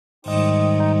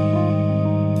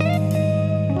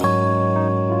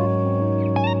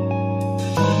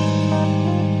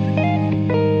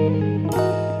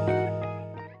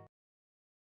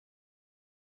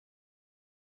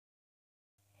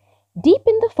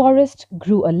forest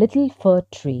grew a little fir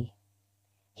tree.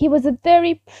 He was a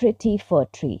very pretty fir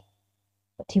tree,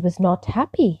 but he was not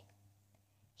happy.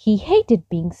 He hated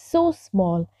being so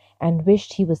small and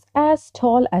wished he was as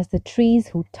tall as the trees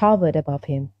who towered above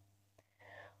him.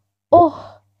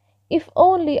 "Oh, if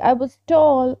only I was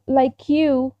tall like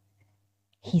you,"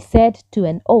 he said to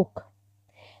an oak.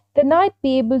 "Then I'd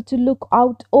be able to look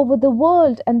out over the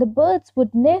world and the birds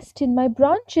would nest in my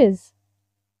branches."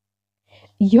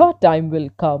 "Your time will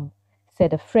come,"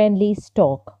 said a friendly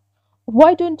stalk.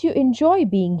 "Why don't you enjoy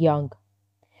being young?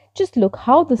 Just look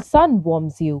how the sun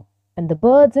warms you, and the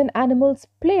birds and animals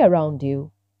play around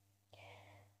you."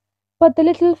 But the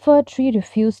little fir tree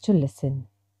refused to listen.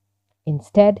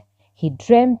 Instead, he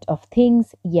dreamt of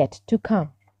things yet to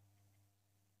come.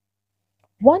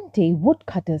 One day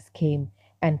woodcutters came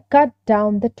and cut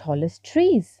down the tallest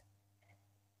trees.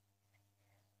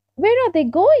 "Where are they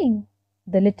going?"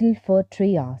 the little fir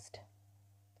tree asked.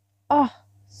 "Ah,"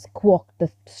 squawked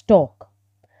the stalk,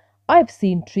 "I've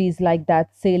seen trees like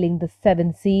that sailing the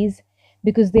seven seas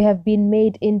because they have been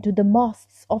made into the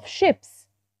masts of ships."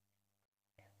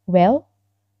 Well,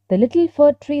 the little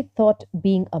fir tree thought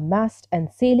being a mast and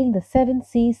sailing the seven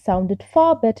seas sounded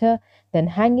far better than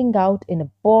hanging out in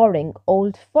a boring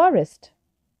old forest.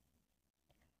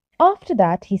 After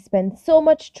that, he spent so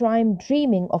much time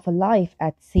dreaming of a life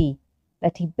at sea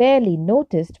that he barely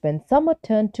noticed when summer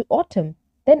turned to autumn,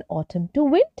 then autumn to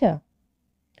winter.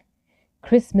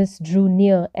 Christmas drew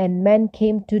near and men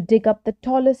came to dig up the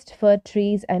tallest fir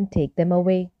trees and take them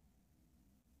away.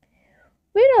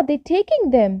 "Where are they taking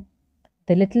them?"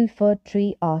 the little fir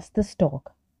tree asked the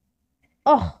stalk.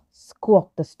 "Oh,"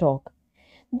 squawked the stalk,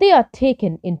 "they are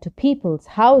taken into people's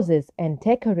houses and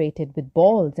decorated with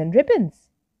balls and ribbons."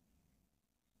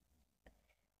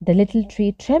 The little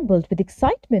tree trembled with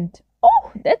excitement.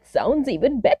 "Oh, that sounds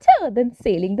even better than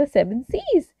sailing the seven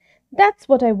seas. That's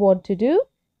what I want to do."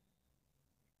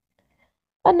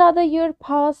 Another year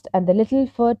passed and the little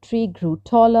fir tree grew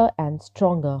taller and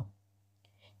stronger.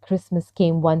 Christmas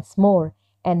came once more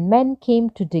and men came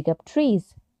to dig up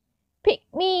trees. Pick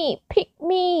me,"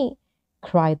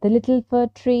 cried the little fir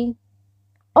tree.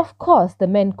 Of course, the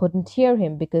men couldn't hear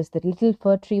him because the little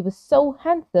fir tree was so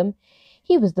handsome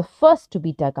he was the first to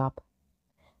be dug up.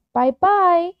 "Bye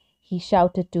bye," he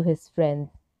shouted to his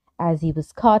friends as he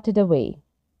was carted away.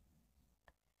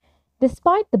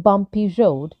 Despite the bumpy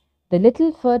road, the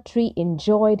little fir tree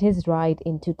enjoyed his ride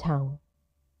into town.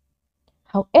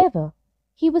 However,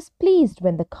 he was pleased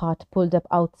when the cart pulled up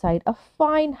outside a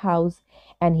fine house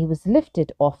and he was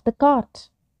lifted off the cart.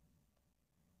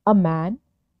 A man,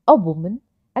 a woman,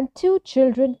 and two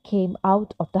children came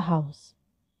out of the house.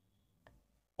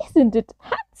 "Isn't it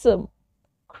handsome?"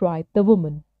 cried the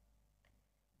woman.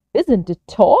 "Isn't it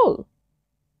tall?"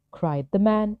 cried the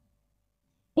man.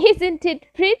 "Isn't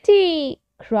it pretty?"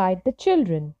 cried the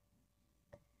children.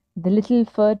 The little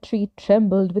fir tree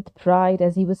trembled with pride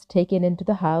as he was taken into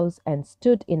the house and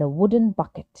stood in a wooden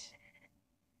bucket.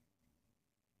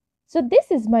 "So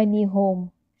this is my new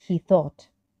home," he thought.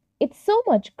 "It's so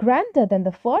much grander than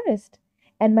the forest,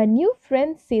 and my new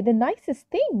friends say the nicest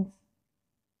things."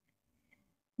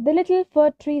 The little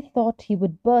fir tree thought he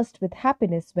would burst with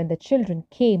happiness when the children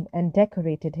came and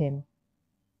decorated him.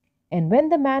 And when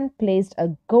the man placed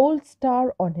a gold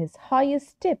star on his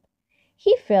highest tip,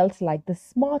 he felt like the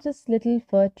smartest little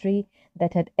fir tree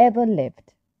that had ever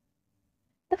lived.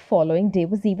 The following day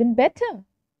was even better.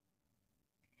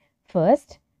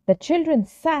 First, the children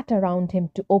sat around him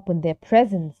to open their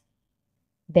presents.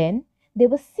 Then they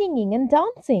were singing and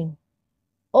dancing.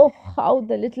 Oh, how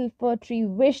the little fir tree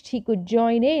wished he could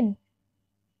join in.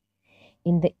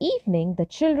 In the evening, the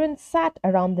children sat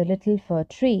around the little fir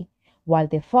tree while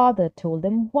their father told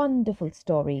them wonderful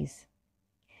stories.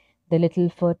 The little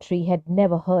fir tree had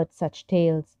never heard such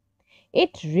tales.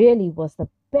 It really was the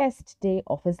best day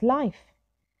of his life.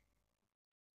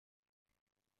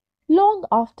 Long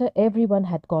after everyone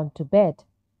had gone to bed,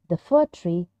 the fir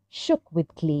tree shook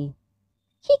with glee.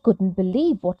 He couldn't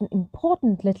believe what an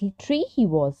important little tree he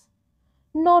was,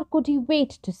 nor could he wait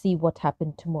to see what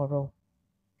happened tomorrow.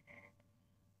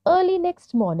 Early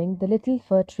next morning, the little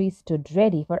fir tree stood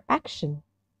ready for action.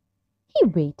 He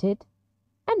waited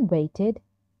and waited,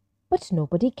 but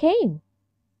nobody came.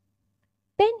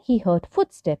 Then he heard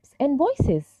footsteps and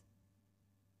voices.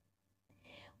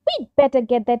 "We'd better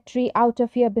get that tree out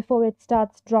of here before it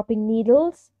starts dropping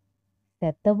needles,"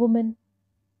 said the woman.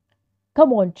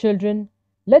 "Come on, children,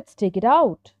 let's take it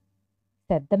out,"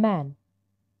 said the man.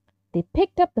 They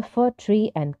picked up the fir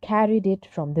tree and carried it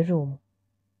from the room.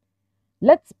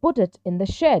 "Let's put it in the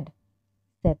shed,"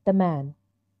 said the man.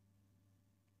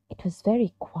 It was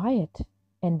very quiet.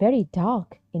 and very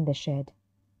dark in the shed.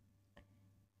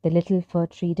 The little fir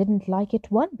tree didn't like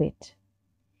it one bit.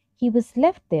 He was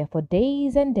left there for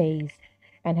days and days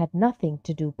and had nothing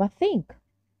to do but think.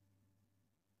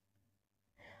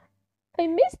 I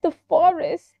miss the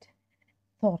forest,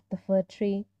 thought the fir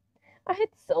tree. I had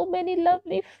so many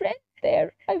lovely friends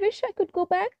there. I wish I could go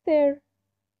back there.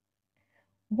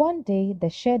 One day the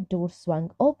shed door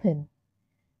swung open.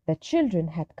 The children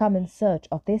had come in search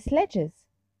of their sledges.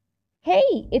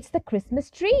 Hey, it's the Christmas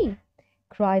tree,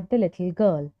 cried the little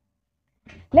girl.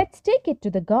 Let's take it to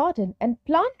the garden and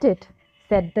plant it,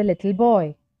 said the little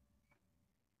boy.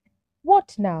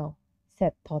 What now?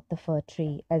 Thought the fir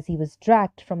tree, as he was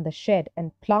dragged from the shed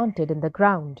and planted in the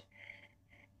ground.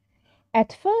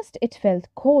 At first it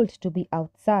felt cold to be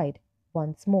outside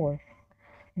once more,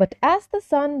 but as the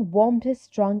sun warmed his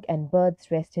trunk and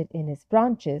birds rested in his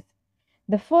branches,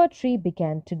 the fir tree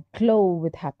began to glow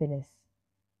with happiness.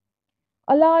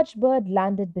 A large bird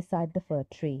landed beside the fir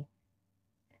tree.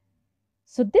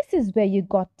 So this is where you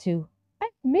got to. I've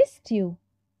missed you.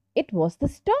 It was the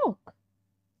stork.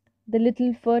 The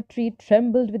little fir tree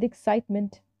trembled with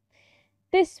excitement.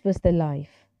 This was the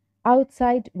life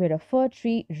outside where a fir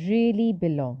tree really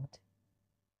belonged.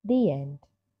 The end.